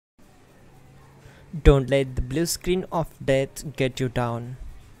Don't let the blue screen of death get you down.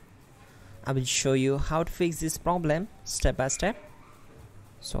 I will show you how to fix this problem step by step.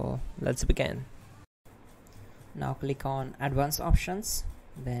 So let's begin. Now click on Advanced Options,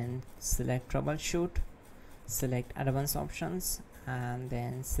 then select Troubleshoot, select Advanced Options, and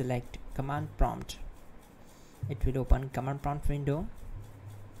then select Command Prompt. It will open Command Prompt window.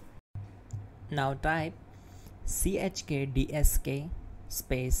 Now type chkdsk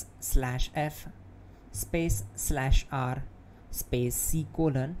space /f space /r space c :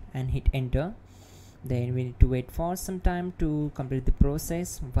 and hit enter. Then we need to wait for some time to complete the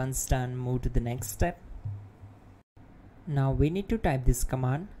process. Once done, move to the next step. Now we need to type this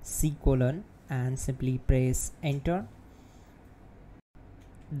command c : and simply press enter.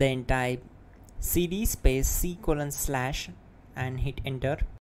 Then type cd space c : / and hit enter.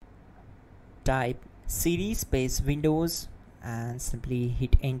 Type cd space windows and simply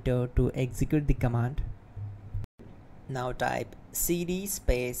hit enter to execute the command. Now type cd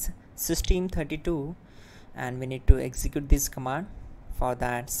space system32 and we need to execute this command. For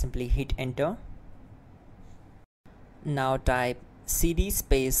that, simply hit enter. Now type cd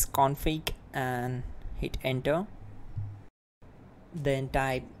space config and hit enter. Then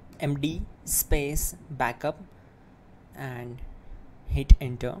type md space backup and hit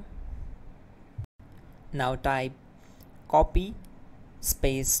enter. Now type copy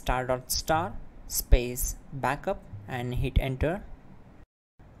space *** space backup and hit enter.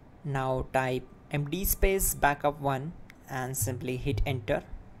 Now type md space backup1 and simply hit enter.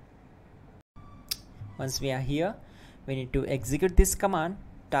 Once we are here, we need to execute this command.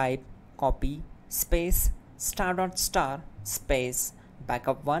 Type copy space ** space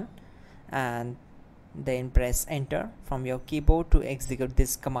backup1 and then press enter from your keyboard to execute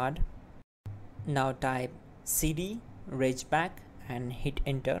this command. Now type cd regback and hit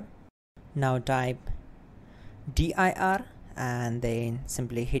enter. Now type dir and then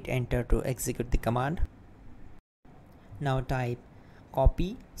simply hit enter to execute the command. Now type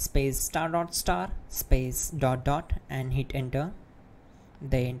copy space ** space ... and hit enter.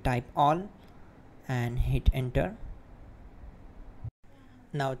 Then type all and hit enter.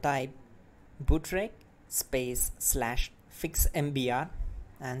 Now type bootrec space /fixmbr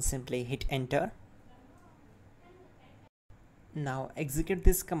and simply hit enter. Now execute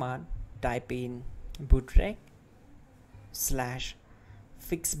this command. Type in bootrec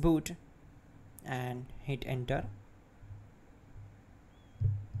 /fixboot and hit enter.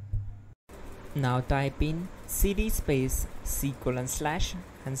 Now type in cd space c : /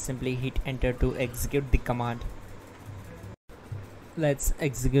 and simply hit enter to execute the command. Let's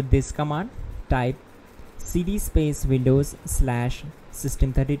execute this command. Type cd space windows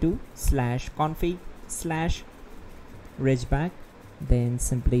 /system32 /config regback. Then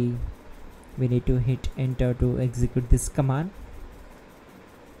simply we need to hit enter to execute this command.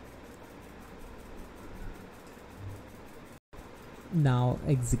 Now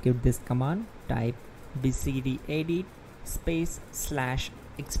execute this command. Type bcd edit space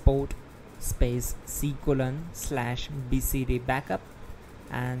 /export space c : / bcd backup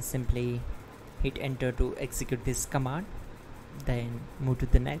and simply hit enter to execute this command. Then move to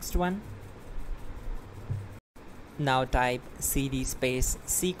the next one. Now type cd space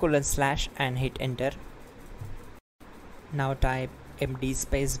c : / and hit enter. Now type md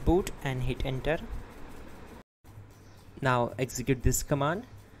space boot and hit enter. Now execute this command.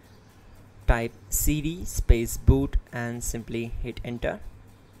 Type cd space boot and simply hit enter.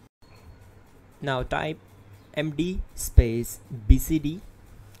 Now type md space bcd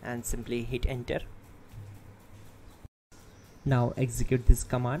and simply hit enter. Now execute this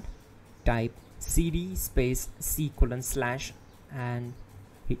command. Type cd space c : / and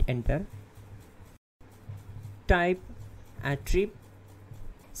hit enter. Type attrib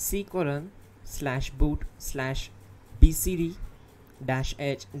c : /boot /bcd -h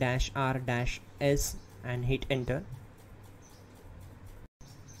 -r -s and hit enter.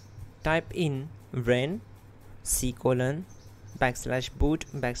 Type in ren c : /boot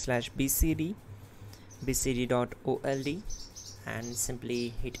 /bcd bcd.old and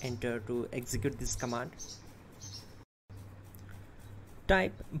simply hit enter to execute this command.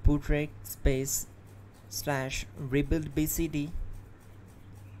 Type bootrec space /rebuild bcd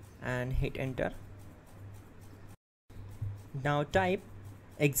and hit enter. Now type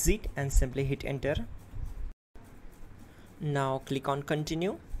exit and simply hit enter. Now click on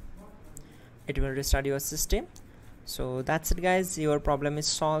continue. It will restart your system. So that's it guys, your problem is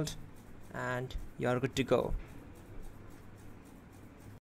solved and you are good to go.